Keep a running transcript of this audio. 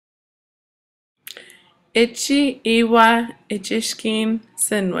Ichi, Iwa, Ichishkin,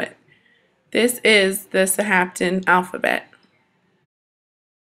 Sinwit. This is the Sahaptin alphabet.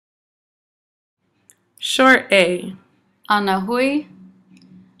 Short A. Anahui,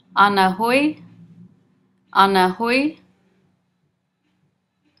 Anahui, Anahui.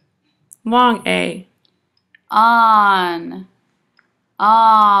 Long A. On,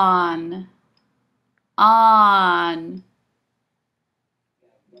 on, on.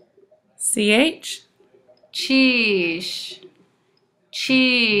 CH. Cheese,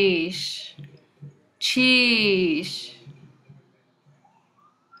 cheese, cheese.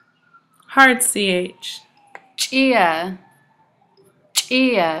 Hard CH. Chia,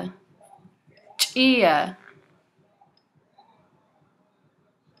 chia, chia.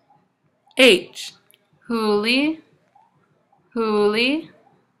 H. Huli, huli,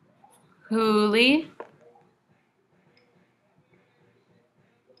 huli.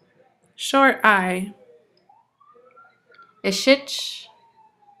 Short I. Ishich,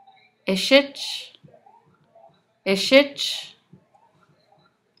 ishich, ishich.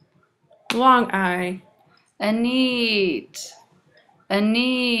 Long I. Aneat,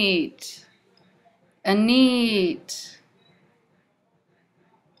 aneat, aneat.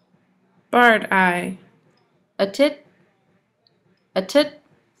 Barred I. A tit, a tit,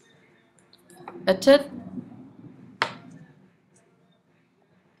 a tit.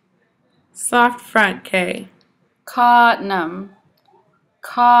 Soft front K. Cotnum,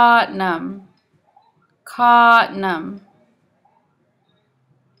 cotnum, cotnum.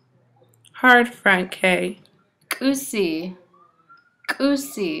 Hard front K. Goosey,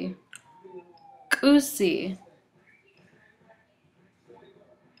 goosey, goosey.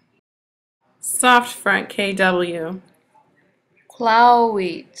 Soft front KW.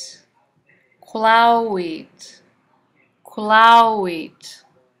 Clowwheat, clowwheat, clowwheat.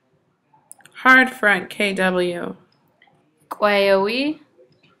 Hard front KW. Quayoe,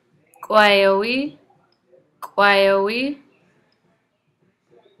 quayoe, quayoe.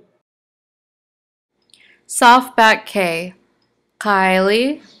 Soft back K.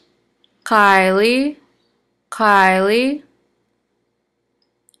 Kylie, Kylie, Kylie.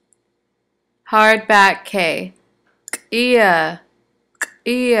 Hard back K. Ia,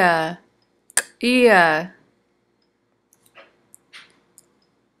 ia, ia.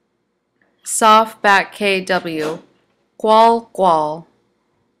 Soft back KW. Qual, qual,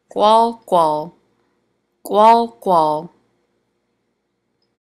 qual, qual, qual, qual.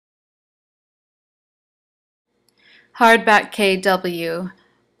 Hard back KW.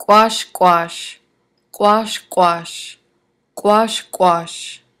 Gouache, gouache, gouache, gouache, gouache,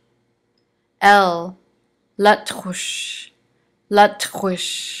 gouache. L. Latrouche,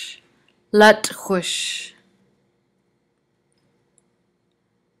 latrouche, latrouche.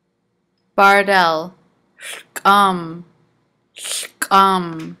 Bardell. Scum,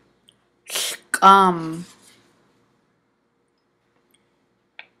 scum, scum.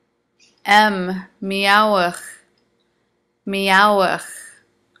 M. Meowach, meowach,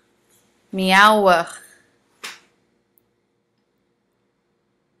 meowach.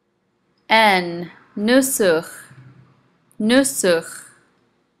 N. Nusuch, nusuch,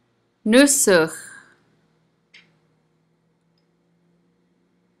 nusuch.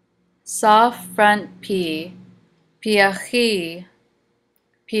 Soft front P. Piachi,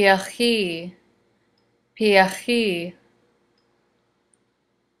 piachi, piachi.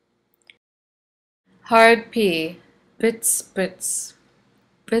 Hard P. Bits, bits,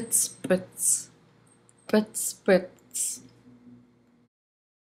 bits, bits, bits, bits.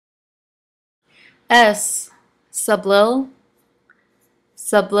 S. Sublil,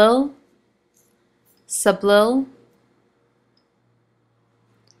 sublil, sublil.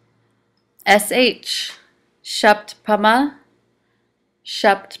 SH. Shaptpama,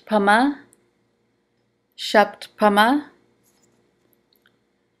 shaptpama, shaptpama.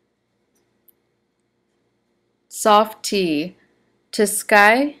 Soft T.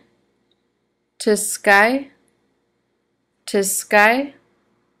 Tiskai, tiskai, tiskai.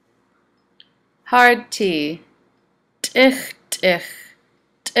 Hard T. Tich, tich,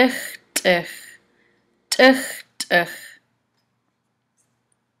 tich, tich, tich, tich.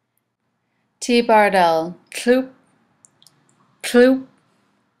 T. Bardell. Kloop, kloop,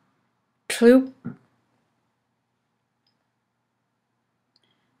 kloop.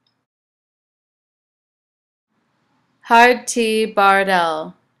 Hard T.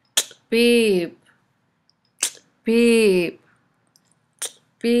 Bardell. Beep, beep,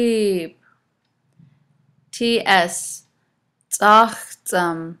 beep. TS.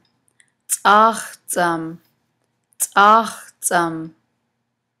 Tsachtsam, tsachtsam, tsachtsam.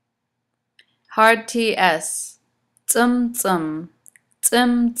 Hard TS. Tsum tsum.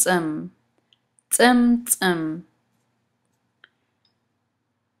 Tsim tsim. Tsim tsim.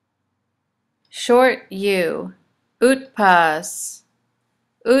 Short U. Utpas.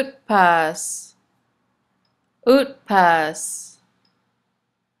 Utpas. Utpas.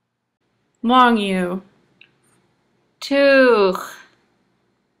 Long U. Tuch.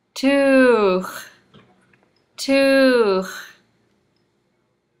 Tuch. Tuch.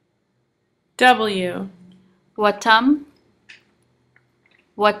 W. Watum.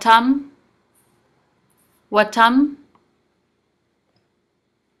 Watum. Watum.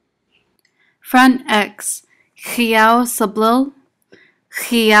 Front X. Chiao Sablil.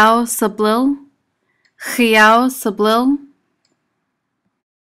 Chiao Sablil. Chiao Sablil.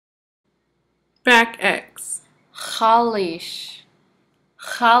 Back X. Chalish.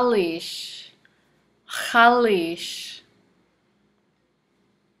 Chalish. Chalish.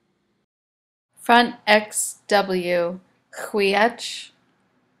 Front XW. Chwiach.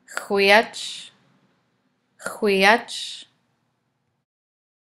 Chwiach. Chwiach.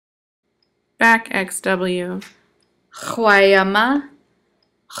 Back XW. Chwayama.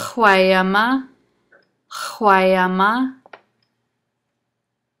 Chwayama. Chwayama.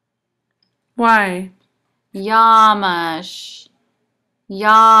 Y. Yamash.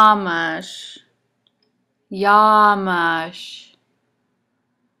 Yamash. Yamash.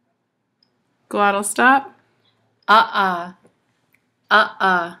 Glottal stop. Uh-uh.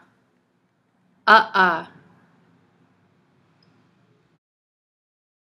 Uh-uh. Uh-uh.